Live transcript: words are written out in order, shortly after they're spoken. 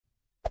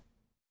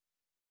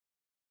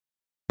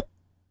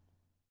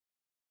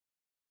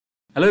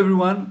Hello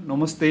everyone,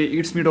 नमस्ते।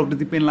 It's me doctor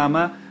Dipen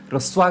लामा र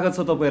स्वागत छ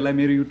तपाईँहरूलाई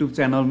मेरो युट्युब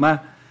च्यानलमा।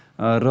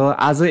 र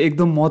आज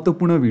एकदम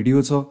महत्त्वपूर्ण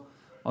भिडियो छ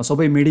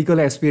सबै मेडिकल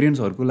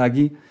एक्सपिरियन्सहरूको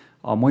लागि।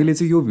 मैले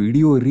चाहिँ यो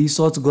भिडियो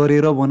रिसर्च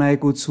गरेर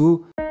बनाएको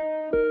छु।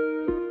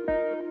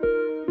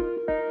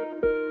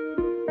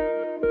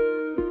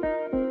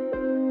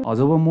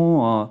 जब म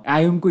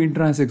आइएमको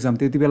इन्ट्रान्स एक्जाम,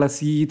 त्यति बेला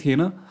सिई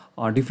थिएन,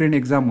 डिफ्रेन्ट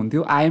एक्जाम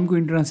हुन्थ्यो। आइएमको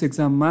इन्ट्रान्स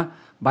एक्जाममा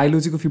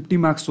बायोलोजीको 50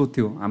 मार्क्स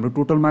सोध्थ्यो, हाम्रो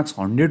टोटल मार्क्स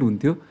 100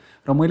 हुन्थ्यो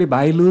र मैले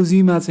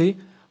बायोलोजीमा चाहिँ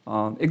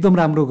एकदम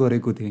राम्रो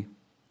गरेको थिएँ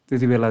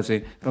त्यति बेला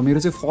चाहिँ। र मेरो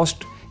चाहिँ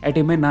फर्स्ट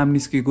एटेम्पमै नाम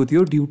निस्केको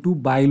थियो ड्यु टु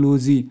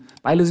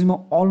बायोलोजीमा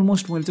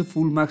अलमोस्ट मैले चाहिँ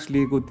फुल मार्क्स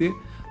लिएको थिएँ।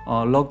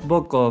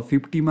 लगभग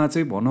 50मा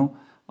चाहिँ भनौँ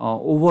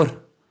ओभर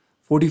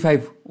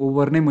 45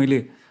 ओभर नै मैले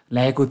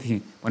ल्याएको थिएँ।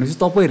 भनेपछि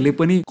तपाईँहरूले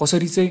पनि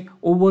कसरी चाहिँ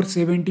ओभर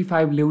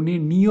 75 ल्याउने,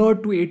 नियर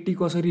टु 80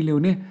 कसरी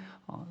ल्याउने,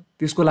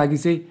 त्यसको लागि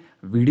चाहिँ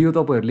भिडियो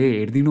तपाईँहरूले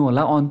हेरिदिनु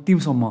होला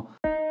अन्तिमसम्म।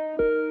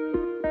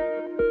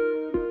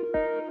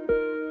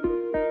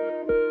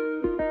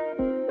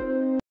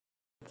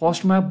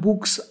 फर्स्टमा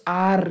बुक्स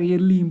आर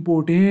रियली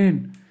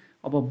इम्पोर्टेन्ट।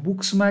 अब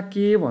बुक्समा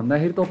के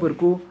भन्दाखेरि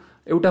तपाईँहरूको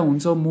एउटा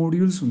हुन्छ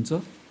मोड्युल्स हुन्छ।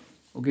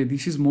 Okay,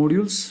 this is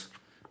modules.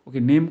 Okay,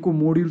 नेमको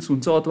modules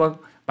हुन्छ अथवा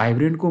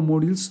भाइब्रेन्टको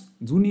मोड्युल्स।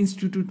 जुन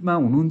इन्स्टिट्युटमा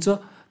हुनुहुन्छ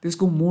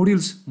त्यसको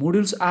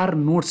modules are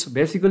notes.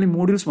 Basically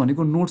modules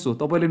भनेको नोट्स हो।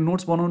 तपाईँले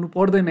नोट्स बनाउनु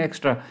पर्दैन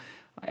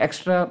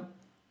एक्स्ट्रा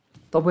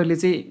तपाईँले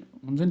चाहिँ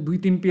हुन्छ नि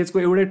 2-3 पेजको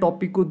एउटै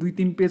टपिकको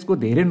 2-3 पेजको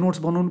धेरै नोट्स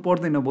बनाउनु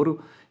पर्दैन। बरु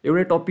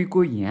एउटै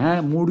टपिकको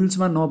यहाँ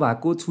मोड्युल्समा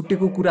नभएको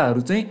छुटेको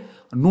कुराहरू चाहिँ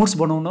नोट्स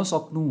बनाउन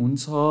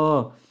सक्नुहुन्छ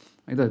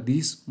है त।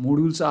 This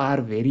modules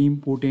are very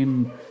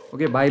important.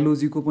 Okay,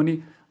 बायोलोजीको पनि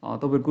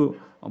तपाईँहरूको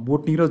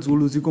बोटनी र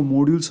जुलोजीको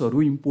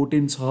मोड्युल्सहरू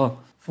इम्पोर्टेन्ट छ।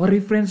 For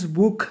reference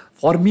book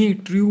for me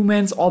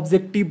ट्रुम्यान्स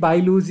objective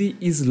biology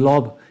is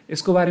love,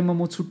 यसको बारेमा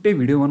म छुट्टै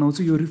भिडियो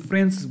बनाउँछु। यो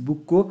रेफरेन्स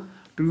बुकको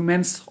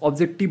ट्रुम्यान्स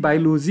अब्जेक्टिभ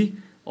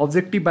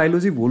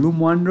बायोलोजी भोल्युम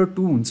 1 र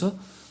 2 हुन्छ।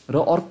 र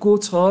अर्को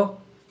छ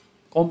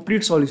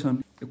कम्प्लिट सल्युसन।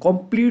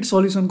 कम्प्लिट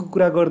सल्युसनको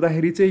कुरा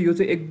गर्दाखेरि चाहिँ यो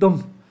चाहिँ एकदम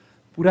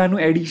पुरानो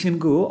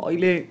एडिसनको हो।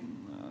 अहिले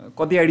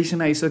कति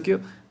एडिसन आइसक्यो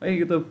है,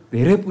 यो त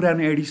धेरै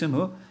पुरानो एडिसन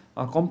हो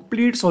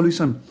कम्प्लिट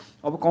सल्युसन।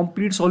 अब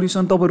कम्प्लिट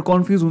सल्युसन तपाईँहरू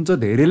कन्फ्युज हुन्छ,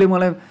 धेरैले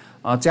मलाई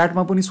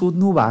च्याटमा पनि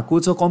सोध्नु भएको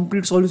छ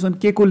कम्प्लिट सल्युसन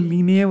के को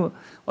लिने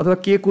अथवा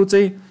के को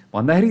चाहिँ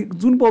भन्दाखेरि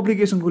जुन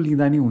पब्लिकेसनको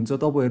लिँदा नि हुन्छ।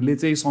 तपाईँहरूले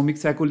चाहिँ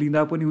समीक्षाको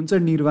लिँदा पनि हुन्छ,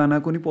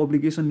 निर्वाणाको नि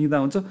पब्लिकेसन लिँदा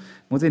हुन्छ।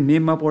 म चाहिँ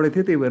नेममा पढेको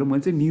थिएँ, त्यही भएर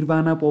मैले चाहिँ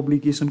निर्वाणा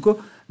पब्लिकेसनको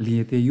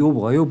लिएको थिएँ। यो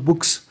भयो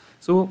बुक्स।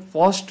 सो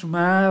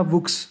फर्स्टमा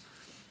बुक्स।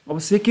 अब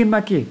सेकेन्डमा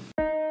के,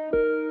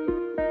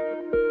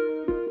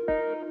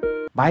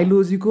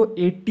 बायोलोजीको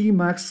 80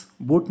 मार्क्स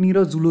बोटनी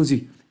र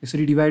जुलोजी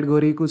यसरी डिभाइड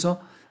गरिएको छ।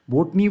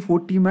 Botany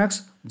 40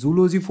 marks,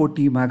 zoology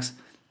 40 marks.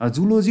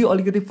 Zoology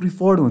अलिकति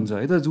प्रिफर्ड हुन्छ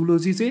है त।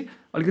 जुलोजी चाहिँ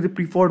अलिकति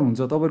प्रिफर्ड हुन्छ।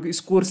 तपाईँहरूको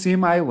स्कोर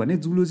सेम आयो भने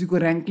जुलोजीको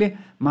ऱ्याङ्कले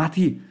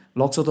माथि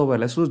लग्छ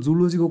तपाईँहरूलाई। सो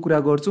जुलोजीको कुरा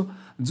गर्छु।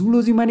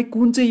 जुलोजीमा नि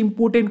कुन चाहिँ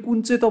इम्पोर्टेन्ट,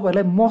 कुन चाहिँ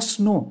तपाईँहरूलाई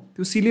मस्ट नो,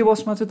 त्यो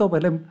सिलेबसमा चाहिँ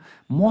तपाईँहरूलाई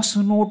मस्ट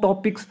नो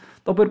टपिक्स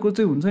तपाईँहरूको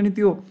चाहिँ हुन्छ नि,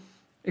 त्यो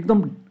एकदम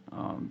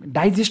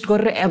डाइजेस्ट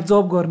गरेर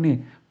एब्जर्भ गर्ने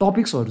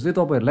टपिक्सहरू चाहिँ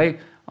तपाईँहरूलाई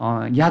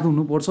याद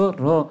हुनुपर्छ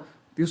र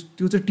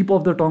त्यो चाहिँ टिप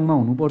अफ द टङमा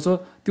हुनुपर्छ।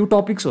 त्यो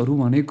टपिक्सहरू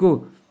भनेको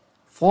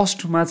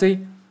फर्स्टमा चाहिँ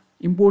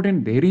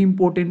इम्पोर्टेन्ट, धेरै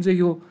इम्पोर्टेन्ट चाहिँ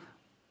यो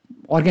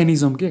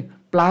अर्ग्यानिजम के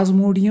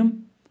प्लाज्मोडियम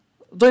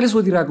जहिले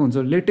सोधिरहेको हुन्छ।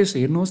 लेटेस्ट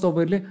हेर्नुहोस्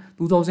तपाईँहरूले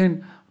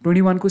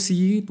 2021 को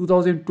सिई,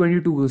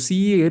 2022 को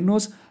सिई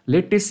हेर्नुहोस्।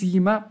 लेटेस्ट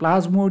सिईमा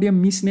प्लाज्मोडियम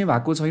मिस नै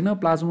भएको छैन।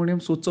 प्लाज्मोडियम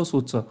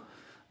सोध्छ।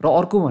 र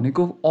अर्को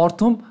भनेको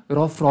अर्थम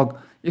र फ्रग,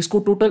 यसको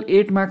टोटल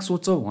 8 मार्क्स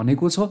सोध्छ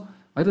भनेको छ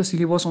है त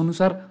सिलेबस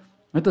अनुसार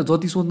है त।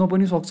 जति सोध्न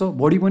पनि सक्छ,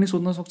 बढी पनि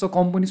सोध्न सक्छ,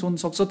 कम पनि सोध्न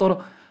सक्छ, तर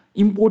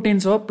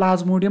इम्पोर्टेन्ट छ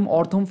प्लाज्मोडियम,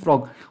 अर्थम,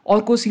 फ्रग।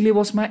 अर्को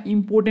सिलेबसमा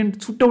इम्पोर्टेन्ट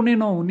छुट्याउनै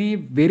नहुने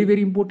भेरी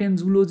भेरी इम्पोर्टेन्ट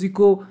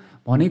जुलोजीको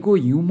भनेको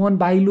ह्युमन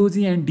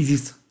बायोलोजी एन्ड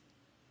डिजिज।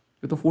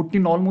 यो त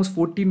अलमोस्ट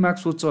 14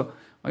 मार्क्स सोध्छ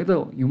है त।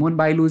 ह्युमन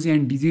बायोलोजी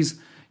एन्ड डिजिज,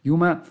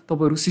 योमा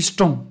तपाईँहरू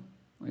सिस्टम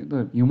है त,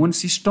 ह्युमन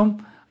सिस्टम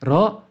र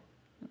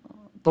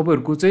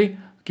तपाईँहरूको चाहिँ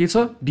के छ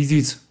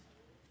disease.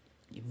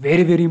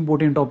 Very very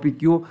important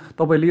topic यो।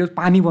 तपाईँले यो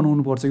पानी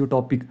बनाउनुपर्छ यो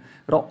टपिक।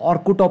 र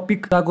अर्को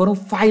टपिक गरौँ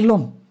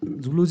फाइलम,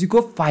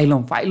 जुलोजीको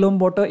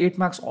फाइलमबाट 8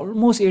 मार्क्स,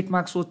 अलमोस्ट 8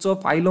 मार्क्स सोध्छ।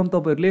 फाइलम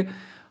तपाईँहरूले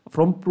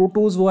फ्रम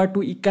प्रोटोजोआ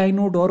टु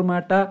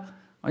इकाइनोडर्माटा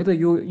है त,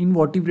 यो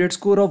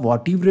इन्भर्टिब्रेट्सको र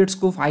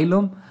भर्टिब्रेट्सको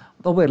फाइलम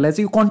तपाईँहरूलाई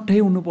चाहिँ यो कन्ठै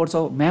हुनुपर्छ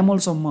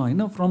म्यामलसम्म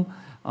होइन। फ्रम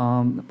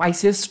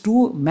पाइसेस टु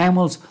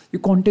म्यामल्स यो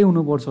कन्ठै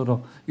हुनुपर्छ। र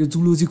यो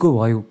जुलोजीको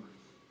भयो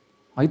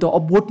है त।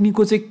 अब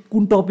बोटनीको चाहिँ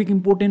कुन टपिक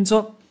इम्पोर्टेन्ट छ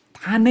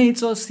थाहा नै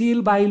छ,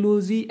 सेल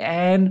बायोलोजी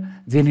एन्ड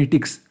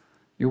जेनेटिक्स।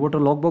 योबाट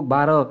लगभग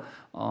 12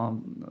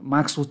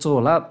 मार्क्स सोध्छ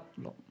होला।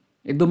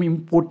 एकदम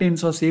इम्पोर्टेन्ट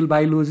छ सेल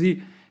बायोलोजी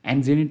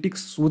एन्ड जेनेटिक्स,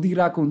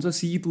 सोधिरहेको हुन्छ।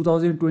 सिई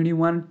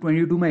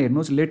 2021-22मा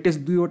हेर्नुहोस्, लेटेस्ट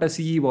 2वटा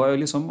सिई भयो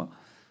अहिलेसम्म।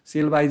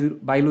 सेल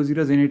बायोलोजी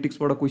र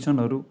जेनेटिक्सबाट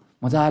क्वेसनहरू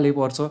मजाले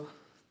पर्छ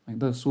है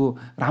त। सो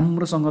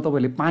राम्रोसँग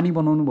तपाईँहरूले पानी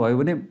बनाउनु भयो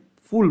भने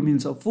फुल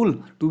मिल्छ, फुल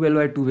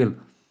 12/12।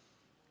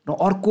 र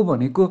अर्को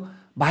भनेको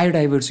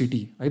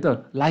बायोडाइभर्सिटी है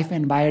त, लाइफ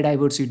एन्ड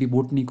बायोडाइभर्सिटी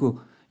बोटनीको,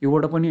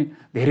 योबाट पनि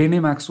धेरै नै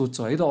मार्क्स सोध्छ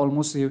है त,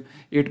 अलमोस्ट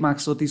 8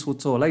 मार्क्स जति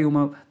सोध्छ होला,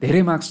 योमा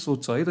धेरै मार्क्स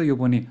सोध्छ है त यो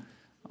पनि।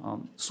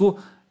 सो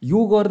यो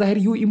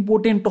गर्दाखेरि यो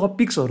इम्पोर्टेन्ट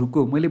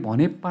टपिक्सहरूको मैले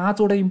भने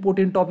 5 वटा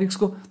इम्पोर्टेन्ट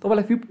टपिक्सको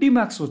तपाईँलाई 50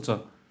 मार्क्स सोध्छ।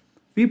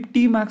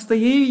 50 मार्क्स त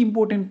यही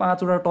इम्पोर्टेन्ट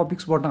 5 वटा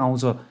टपिक्सबाट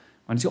आउँछ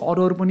भनेपछि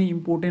अरू पनि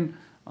इम्पोर्टेन्ट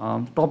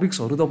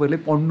टपिक्सहरू तपाईँहरूले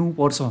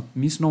पढ्नुपर्छ,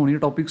 मिस नहुने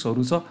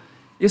टपिक्सहरू छ।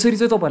 यसरी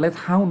चाहिँ तपाईँहरूलाई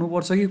थाहा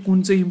हुनुपर्छ कि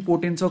कुन चाहिँ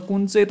इम्पोर्टेन्ट छ,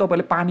 कुन चाहिँ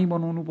तपाईँले पानी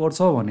बनाउनु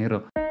पर्छ भनेर।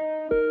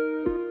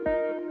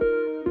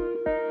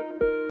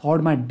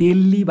 थर्डमा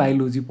डेली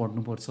बायोलोजी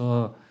पढ्नुपर्छ।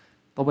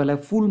 तपाईँलाई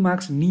फुल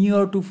marks,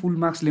 near to full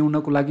marks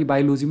ल्याउनको लागि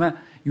बायोलोजीमा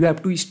you have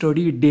to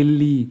study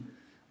daily.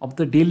 अब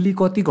त डेली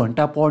कति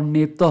घन्टा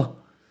पढ्ने त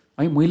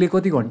है, मैले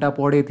कति घन्टा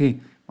पढेको थिएँ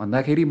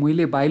भन्दाखेरि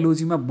मैले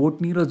बायोलोजीमा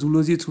बोटनी र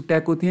जुलोजी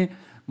छुट्याएको थिएँ।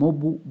 म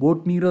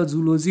बोटनी र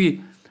zoology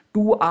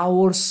 2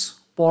 hours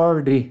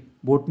per day,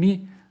 botany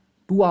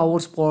 2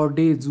 hours per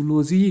day,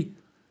 zoology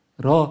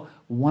र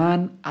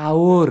 1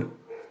 आवर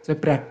चाहिँ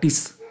प्र्याक्टिस,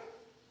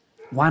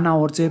 1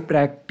 आवर चाहिँ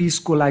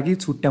प्र्याक्टिसको लागि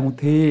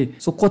छुट्याउँथेँ।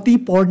 सो कति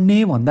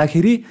पढ्ने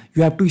भन्दाखेरि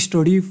you have to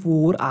study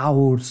 4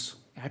 hours,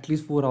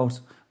 at least 4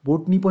 hours.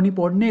 Botany पनि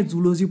पढ्ने,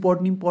 जुलोजी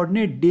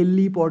पढ्ने,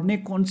 डेली पढ्ने,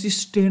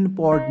 कन्सिस्टेन्ट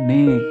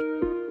पढ्ने।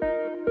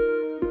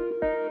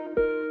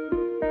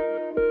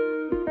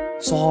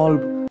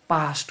 Solve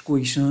past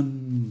question.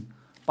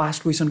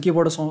 Past question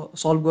केबाट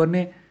सल्भ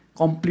गर्ने?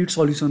 कम्प्लिट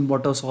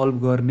सल्युसनबाट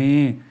सल्भ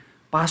गर्ने।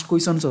 पास्ट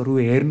क्वेसन्सहरू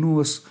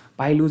हेर्नुहोस्,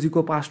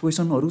 बायोलोजीको पास्ट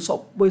क्वेसनहरू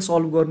सबै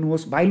सल्भ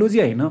गर्नुहोस्। बायोलोजी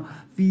होइन,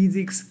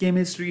 फिजिक्स,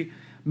 केमिस्ट्री,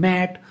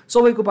 म्याथ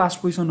सबैको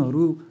पास्ट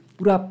क्वेसनहरू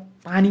पुरा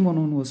पानी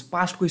बनाउनुहोस्।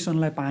 पास्ट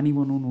क्वेसनलाई पानी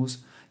बनाउनुहोस्,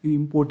 यो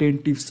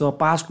इम्पोर्टेन्ट टिप्स छ।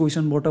 पास्ट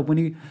क्वेसनबाट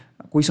पनि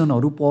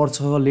क्वेसनहरू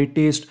पर्छ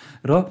लेटेस्ट,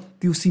 र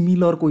त्यो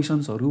सिमिलर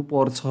क्वेसन्सहरू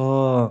पर्छ।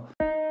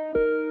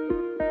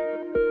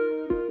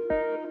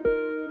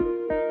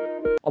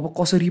 अब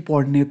कसरी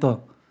पढ्ने त?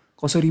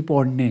 कसरी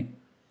पढ्ने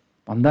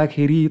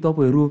भन्दाखेरि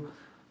तपाईँहरू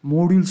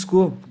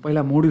मोड्युल्सको,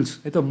 पहिला मोड्युल्स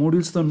है त,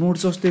 मोड्युल्स त नोट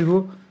जस्तै हो,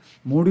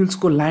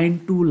 मोड्युल्सको लाइन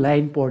टु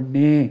लाइन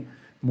पढ्ने।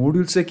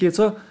 मोड्युल्स चाहिँ के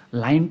छ?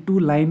 लाइन टु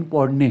लाइन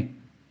पढ्ने,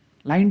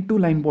 लाइन टु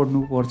लाइन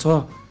पढ्नुपर्छ।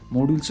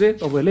 मोड्युल्स चाहिँ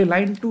तपाईँहरूले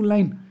लाइन टु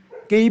लाइन,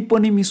 केही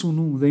पनि मिस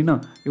हुनु हुँदैन।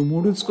 यो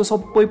मोड्युल्सको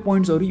सबै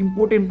पोइन्ट्सहरू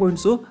इम्पोर्टेन्ट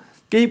पोइन्ट्स हो,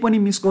 केही पनि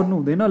मिस गर्नु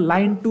हुँदैन।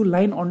 लाइन टु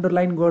लाइन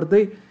अन्डरलाइन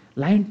गर्दै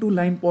लाइन टु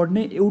लाइन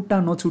पढ्ने, एउटा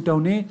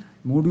नछुटाउने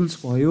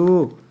मोड्युल्स भयो।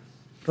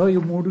 र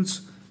यो मोड्युल्स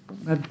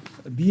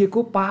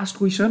दिएको पास्ट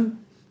क्वेसन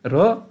र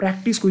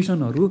प्र्याक्टिस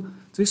क्वेसनहरू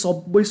चाहिँ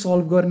सबै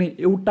सल्भ गर्ने,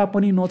 एउटा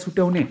पनि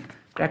नछुट्याउने।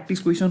 प्र्याक्टिस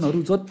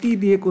क्वेसनहरू जति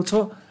दिएको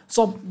छ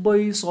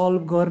सबै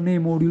सल्भ गर्ने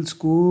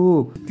मोड्युल्सको।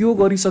 त्यो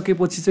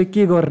गरिसकेपछि चाहिँ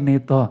के गर्ने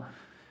त?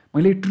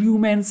 मैले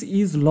ट्रुम्यान्स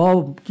इज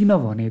लभ किन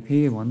भनेको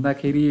थिएँ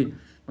भन्दाखेरि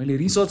मैले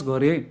रिसर्च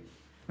गरेँ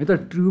है त।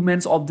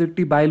 ट्रुम्यान्स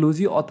अब्जेक्टिभ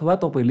बायोलोजी अथवा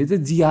तपाईँहरूले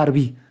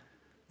चाहिँ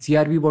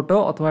जिआरबीबाट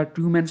अथवा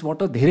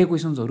ट्रुम्यान्सबाट धेरै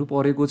क्वेसन्सहरू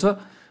परेको छ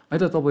है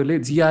त। तपाईँहरूले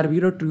जिआरबी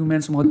र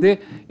ट्रुम्यान्स मध्ये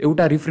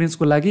एउटा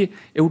रिफरेन्सको लागि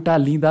एउटा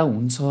लिँदा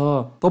हुन्छ।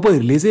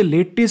 तपाईँहरूले चाहिँ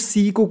लेटेस्ट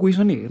सीको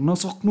क्वेसन हेर्न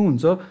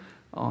सक्नुहुन्छ।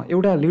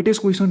 एउटा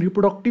लेटेस्ट क्वेसन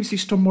रिप्रोडक्टिभ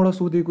सिस्टमबाट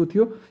सोधेको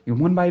थियो,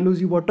 ह्युमन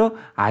बायोलोजीबाट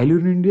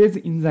हाइलोनिडेज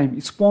इन्जाइम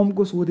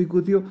स्पर्मको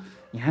सोधेको थियो।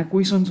 यहाँ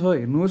क्वेसन छ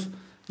हेर्नुहोस्,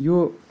 यो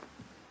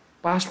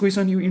पास्ट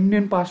क्वेसन, यो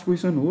इन्डियन पास्ट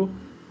क्वेसन हो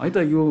है त।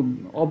 यो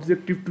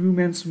अब्जेक्टिभ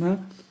ट्रुम्यान्समा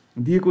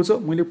दिएको छ,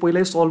 मैले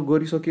पहिल्यै सल्भ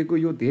गरिसकेको,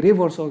 यो धेरै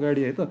वर्ष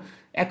अगाडि है त।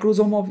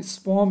 एक्रोजम अफ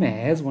स्पर्म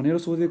हेज भनेर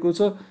सोधेको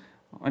छ,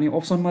 अनि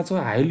अप्सनमा छ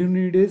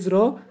हाइलोनिडेज र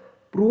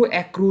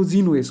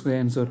प्रोएक्रोजिन हो यसको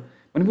एन्सर।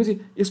 भनेपछि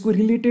यसको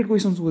रिलेटेड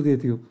क्वेसन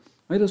सोधेको थियो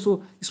है त।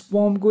 सो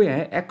स्पर्मको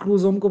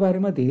एक्रोजमको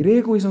बारेमा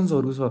धेरै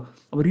क्वेसन्सहरू छ,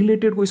 अब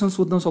रिलेटेड क्वेसन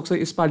सोध्न सक्छ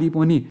यसपालि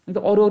पनि है त।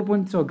 अरू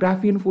पनि छ,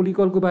 ग्राफियन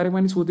फोलिकलको बारेमा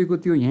नि सोधेको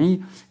थियो, यहीँ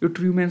यो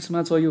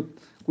ट्रुम्यान्समा छ, यो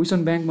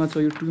क्वेसन ब्याङ्कमा छ।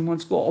 यो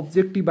ट्रुम्यान्सको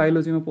अब्जेक्टिभ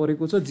बायोलोजीमा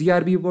परेको छ।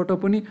 जिआरबीबाट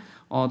पनि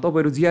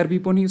तपाईँहरू जिआरबी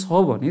पनि छ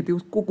भने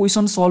त्यसको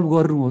क्वेसन सल्भ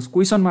गर्नुहोस्,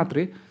 क्वेसन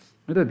मात्रै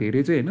है त,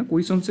 धेरै चाहिँ होइन,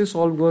 क्वेसन चाहिँ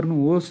सल्भ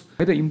गर्नुहोस्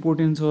है त।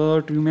 इम्पोर्टेन्ट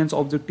छ ट्रुम्यान्स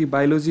अब्जेक्टिभ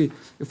बायोलोजी।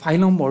 यो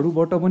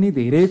फाइलमहरूबाट पनि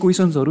धेरै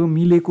क्वेसन्सहरू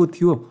मिलेको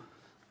थियो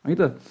है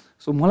त।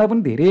 सो मलाई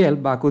पनि धेरै हेल्प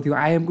भएको थियो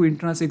आइएमको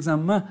इन्ट्रान्स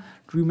एक्जाममा।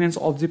 ट्रुम्यान्स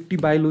अब्जेक्टिभ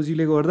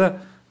बायोलोजीले गर्दा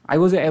I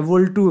was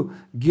able to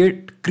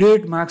get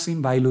great marks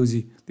in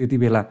biology त्यति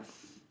बेला।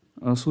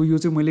 सो यो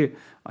चाहिँ मैले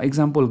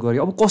इक्जाम्पल गरेँ।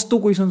 अब कस्तो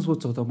क्वेसन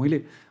सोध्छ त?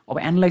 मैले अब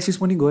एनालाइसिस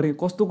पनि गरेँ,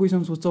 कस्तो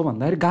क्वेसन सोध्छ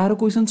भन्दाखेरि गाह्रो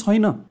क्वेसन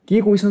छैन।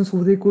 के क्वेसन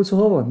सोधेको छ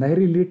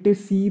भन्दाखेरि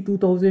लेटेस्ट CEE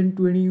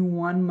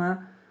 2021मा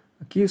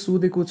के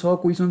सोधेको छ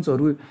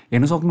क्वेसन्सहरू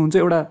हेर्न सक्नुहुन्छ।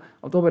 एउटा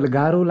अब तपाईँहरूलाई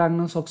गाह्रो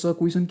लाग्न सक्छ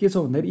क्वेसन के छ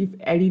भन्दाखेरि if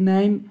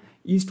adenine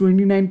is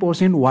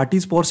 29% what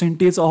is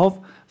percentage of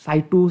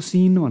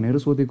cytosine भनेर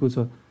सोधेको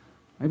छ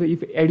है त।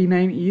 If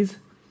adenine is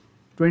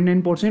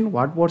 29%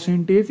 what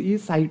percentage is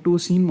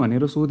cytosine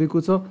भनेर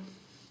सोधेको छ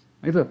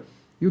है त।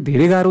 यो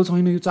धेरै गाह्रो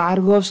छैन, यो 4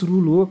 गज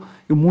रुल हो।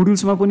 यो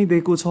मोड्युल्समा पनि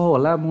दिएको छ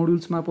होला,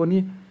 मोड्युल्समा पनि,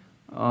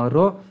 र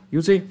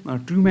यो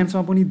चाहिँ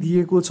ट्रुम्यान्समा पनि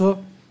दिएको छ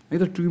है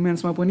त।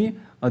 ट्रुम्यान्समा पनि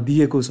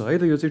दिएको छ है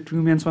त, यो चाहिँ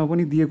ट्रुम्यान्समा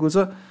पनि दिएको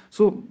छ।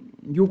 सो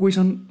यो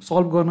क्वेसन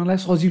सल्भ गर्नलाई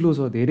सजिलो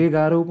छ, धेरै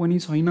गाह्रो पनि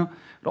छैन।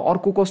 र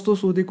अर्को कस्तो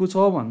सोधेको छ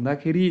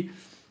भन्दाखेरि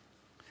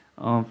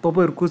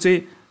तपाईँहरूको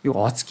चाहिँ यो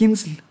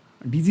हजकिन्स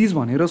डिजिज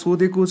भनेर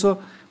सोधेको छ।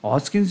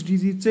 हजकिन्स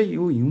डिजिज चाहिँ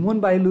यो ह्युमन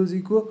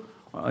बायोलोजीको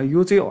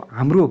यो चाहिँ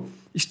हाम्रो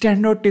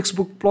standard text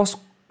book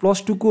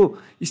plus 2को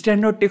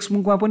standard text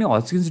बुकमा पनि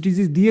हजकिन्स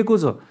डिजिज दिएको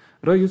छ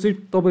र यो चाहिँ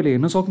तपाईँले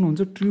हेर्न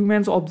सक्नुहुन्छ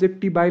ट्रुम्यान्स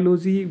अब्जेक्टिभ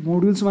बायोलोजी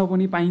मोड्युल्समा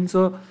पनि पाइन्छ।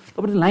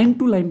 तपाईँले लाइन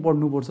टु लाइन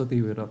पढ्नुपर्छ।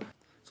 त्यही भएर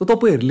सो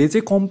तपाईँहरूले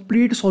चाहिँ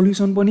कम्प्लिट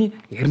सल्युसन पनि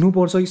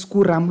हेर्नुपर्छ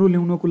स्कोर राम्रो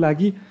ल्याउनको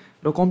लागि।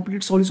 र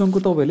कम्प्लिट सल्युसनको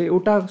तपाईँहरूले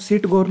एउटा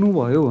सेट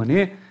गर्नुभयो भने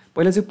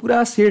पहिला चाहिँ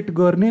पुरा सेट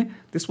गर्ने,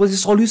 त्यसपछि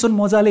सल्युसन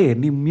मजाले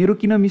हेर्ने, मेरो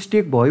किन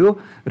मिस्टेक भयो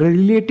र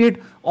रिलेटेड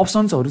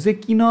अप्सन्सहरू चाहिँ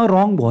किन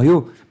रङ भयो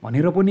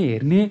भनेर पनि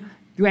हेर्ने,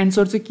 त्यो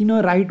एन्सर चाहिँ किन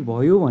राइट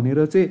भयो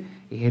भनेर चाहिँ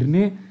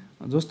हेर्ने।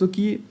 जस्तो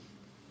कि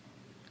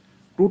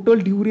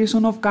total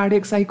duration of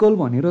cardiac cycle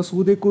भनेर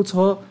सोधेको छ,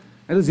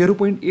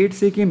 0.8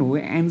 सेकेन्ड हो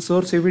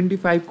एन्सर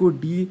 75 को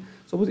डी।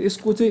 सपोज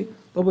यसको चाहिँ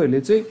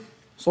तपाईँहरूले चाहिँ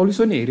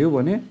सल्युसन हेऱ्यो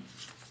भने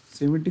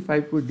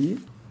 75 को डी,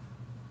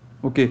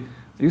 ओके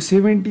यो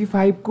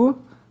 75 को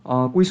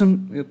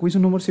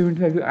क्वेसन नम्बर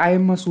 75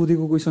 आइएममा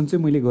सोधेको क्वेसन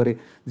चाहिँ मैले गरेँ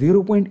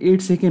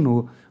 0.8 सेकेन्ड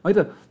हो है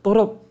त।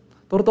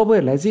 तर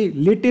तपाईँहरूलाई चाहिँ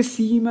लेटेस्ट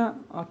सीईमा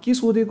के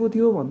सोधेको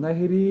थियो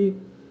भन्दाखेरि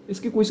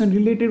यसकै क्वेसन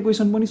रिलेटेड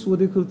क्वेसन पनि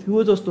सोधेको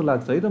थियो जस्तो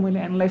लाग्छ है त। मैले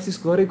एनालाइसिस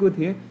गरेको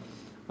थिएँ,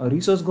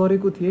 रिसर्च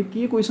गरेको थिएँ,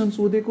 के क्वेसन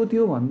सोधेको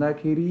थियो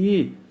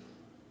भन्दाखेरि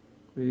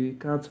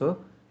कहाँ छ,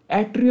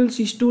 एट्रियल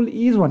सिस्टोल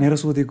इज भनेर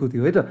सोधेको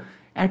थियो है त।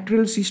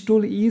 एट्रियल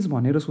सिस्टोल इज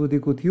भनेर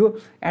सोधेको थियो।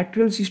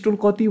 एट्रियल सिस्टोल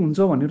कति हुन्छ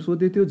भनेर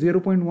सोधेको थियो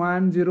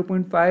 0.1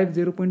 0.5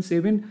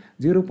 0.7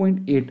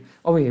 0.8।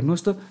 अब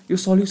हेर्नुहोस् त यो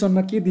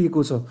सल्युसनमा के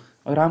दिएको छ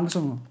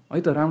राम्रोसँग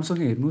है त, राम्रोसँग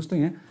हेर्नुहोस् त।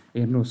 यहाँ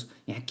हेर्नुहोस्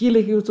यहाँ के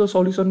लेखेको छ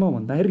सल्युसनमा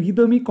भन्दाखेरि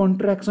rhythmic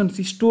contraction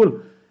systole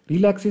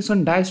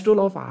relaxation diastole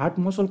of heart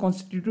muscle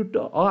constitute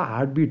a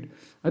heart beet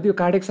है। त्यो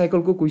cardiac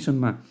साइकलको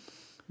क्वेसनमा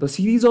the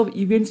series of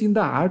events in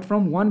the heart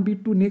from one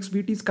beet to next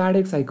beet is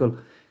cardiac cycle.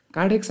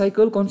 Cardiac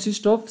cycle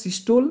consist of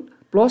systole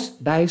plus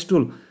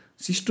diastole.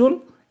 Systole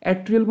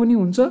atrial पनि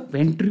हुन्छ,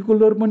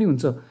 भेन्ट्रिकुलर पनि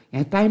हुन्छ।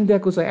 यहाँ time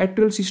दिएको छ,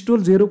 atrial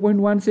systole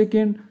 0.1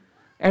 second,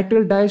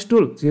 atrial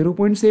diastole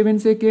 0.7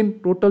 second,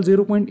 total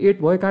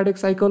 0.8 भयो cardiac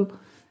cycle.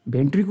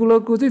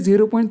 भेन्ट्रिकुलरको चाहिँ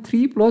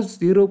 0.3 plus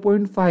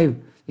 0.5।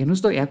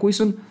 हेर्नुहोस् त यहाँ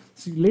क्वेसन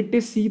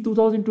लेटेस्ट सी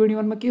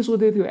 2021मा के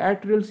सोधेको थियो,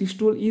 एट्रियल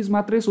सिस्टोल इज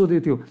मात्रै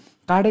सोधेको थियो,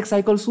 कार्डियक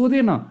साइकल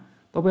सोधेन।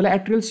 तपाईँलाई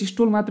एट्रियल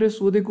सिस्टोल मात्रै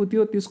सोधेको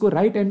थियो, त्यसको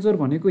राइट एन्सर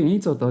भनेको यहीँ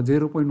छ त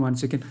 0.1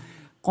 second.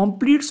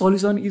 Complete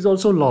solution is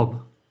also log.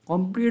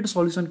 Complete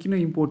solution किन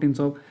इम्पोर्टेन्ट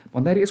छ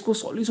भन्दाखेरि यसको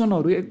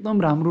सल्युसनहरू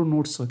एकदम राम्रो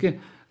नोट्स छ के,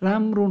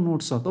 राम्रो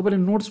नोट्स छ। तपाईँले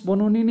नोट्स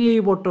बनाउने नै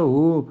यहीबाट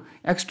हो,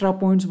 एक्स्ट्रा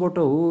पोइन्ट्सबाट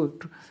हो,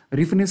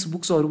 रेफरेन्स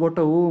बुक्सहरूबाट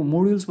हो,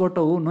 मोड्युल्सबाट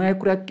हो। नयाँ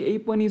कुरा केही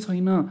पनि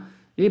छैन।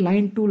 यही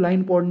लाइन टु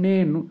लाइन पढ्ने,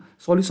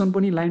 सल्युसन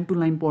पनि लाइन टु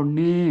लाइन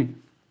पढ्ने।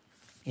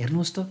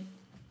 हेर्नुहोस् त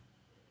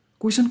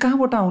क्वेसन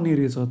कहाँबाट आउने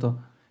रहेछ त,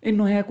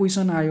 नयाँ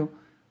क्वेसन आयो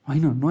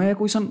होइन, नयाँ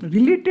क्वेसन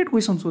रिलेटेड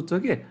क्वेसन सोध्छ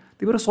के।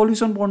 त्यही भएर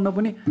सल्युसन पढ्न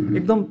पनि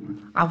एकदम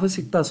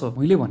आवश्यकता छ।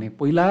 मैले भने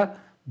पहिला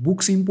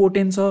बुक्स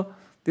इम्पोर्टेन्ट छ,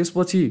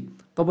 त्यसपछि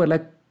तपाईँहरूलाई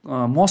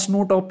मस्ट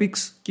नो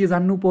टपिक्स के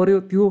जान्नु पर्यो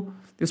त्यो,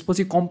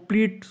 त्यसपछि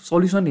कम्प्लिट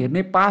सल्युसन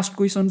हेर्ने, पास्ट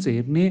क्वेसन्स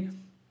हेर्ने,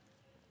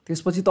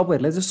 त्यसपछि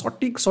तपाईँहरूलाई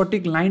चाहिँ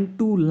सटिक लाइन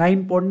टु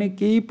लाइन पढ्ने,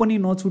 केही पनि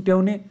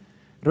नछुट्याउने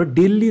र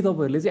डेली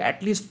तपाईँहरूले चाहिँ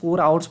एटलिस्ट 4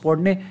 आवर्स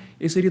पढ्ने।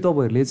 यसरी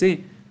तपाईँहरूले चाहिँ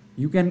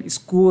you can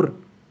score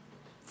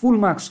full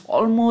marks,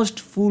 almost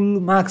full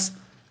marks.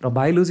 र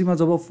बायोलोजीमा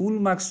जब फुल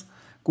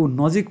मार्क्सको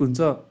नजिक हुन्छ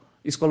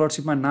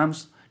स्कलरसिपमा नाम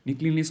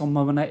निक्लिने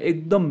सम्भावना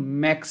एकदम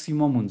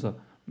म्याक्सिमम हुन्छ।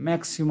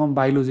 म्याक्सिमम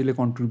बायोलोजीले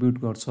कन्ट्रिब्युट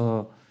गर्छ।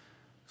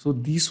 So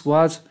this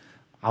was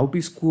how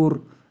to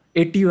score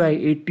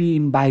 80/80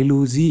 in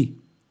biology,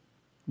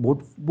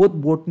 both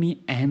botany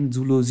and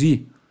zoology,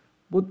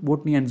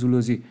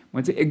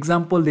 मैले चाहिँ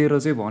एक्जाम्पल दिएर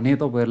चाहिँ भने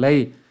तपाईँहरूलाई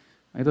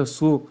है त।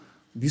 So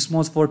this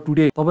much for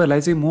today.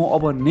 तपाईँहरूलाई चाहिँ म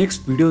अब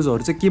नेक्स्ट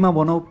भिडियोजहरू चाहिँ केमा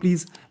बनाऊ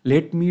please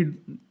let me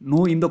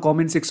know in the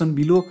comment section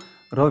below.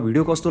 र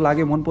भिडियो कस्तो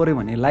लाग्यो, मन पऱ्यो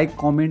भने लाइक,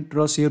 कमेन्ट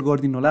र सेयर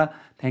गरिदिनु होला।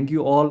 थ्याङ्क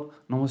यू अल,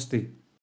 नमस्ते।